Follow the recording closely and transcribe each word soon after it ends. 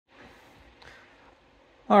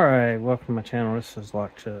Alright, welcome to my channel. This is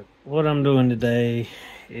Lockchuck. What I'm doing today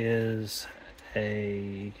is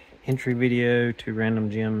a entry video to Random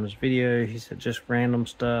Jim's video. He said just random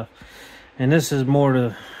stuff. And this is more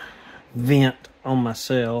to vent on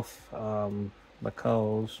myself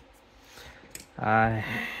because I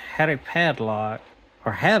had a padlock,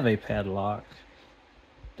 or have a padlock,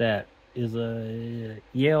 that is a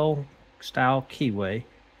Yale style keyway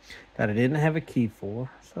that I didn't have a key for.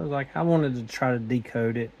 So I was like, I wanted to try to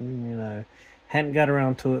decode it, and hadn't got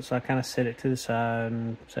around to it, so I kind of set it to the side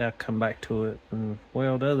and say I'll come back to it. And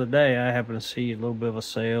well, the other day I happened to see a little bit of a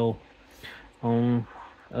sale on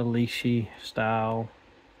a leashy style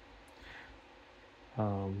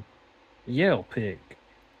Yale pick.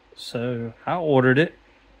 So I ordered it,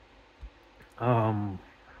 and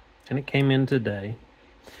it came in today.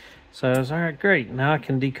 So I was all right, great. Now I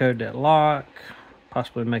can decode that lock,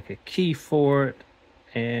 possibly make a key for it,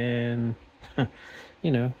 and have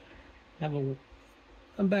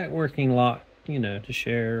a back working lock, to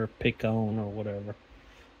share or pick on or whatever.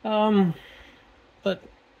 But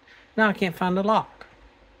now I can't find the lock,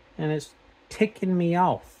 and it's ticking me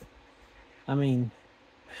off. I mean,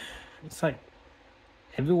 it's like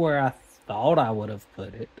everywhere I thought I would have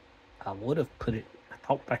put it, I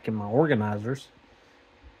thought back in my organizers,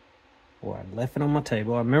 or I left it on my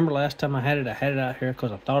table. I remember last time I had it out here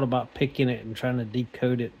because I thought about picking it and trying to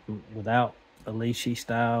decode it without a leashy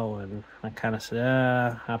style, and I kind of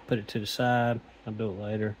said, I'll put it to the side, I'll do it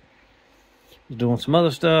later. I was doing some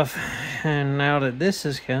other stuff, and now that this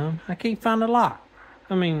has come, I can't find the lock.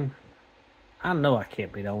 I mean, I know I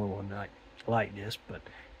can't be the only one like this, but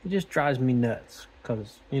it just drives me nuts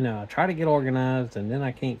because, I try to get organized and then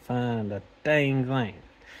I can't find a dang thing.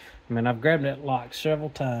 I mean, I've grabbed that lock several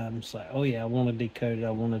times, like, oh yeah, I want to decode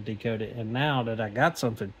it, and now that I got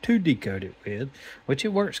something to decode it with, which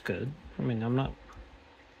it works good. I mean, I'm not,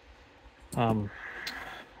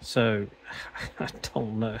 so, I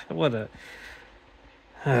don't know, what a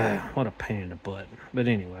pain in the butt. But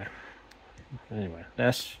anyway,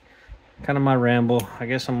 that's kind of my ramble. I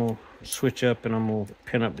guess I'm going to switch up and I'm going to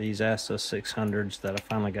pin up these ASA 600s that I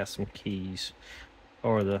finally got some keys,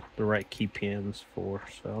 or the right key pins for.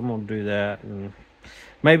 So I'm going to do that, and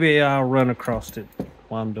maybe I'll run across it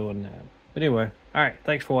while I'm doing that. But anyway, all right,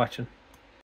 thanks for watching.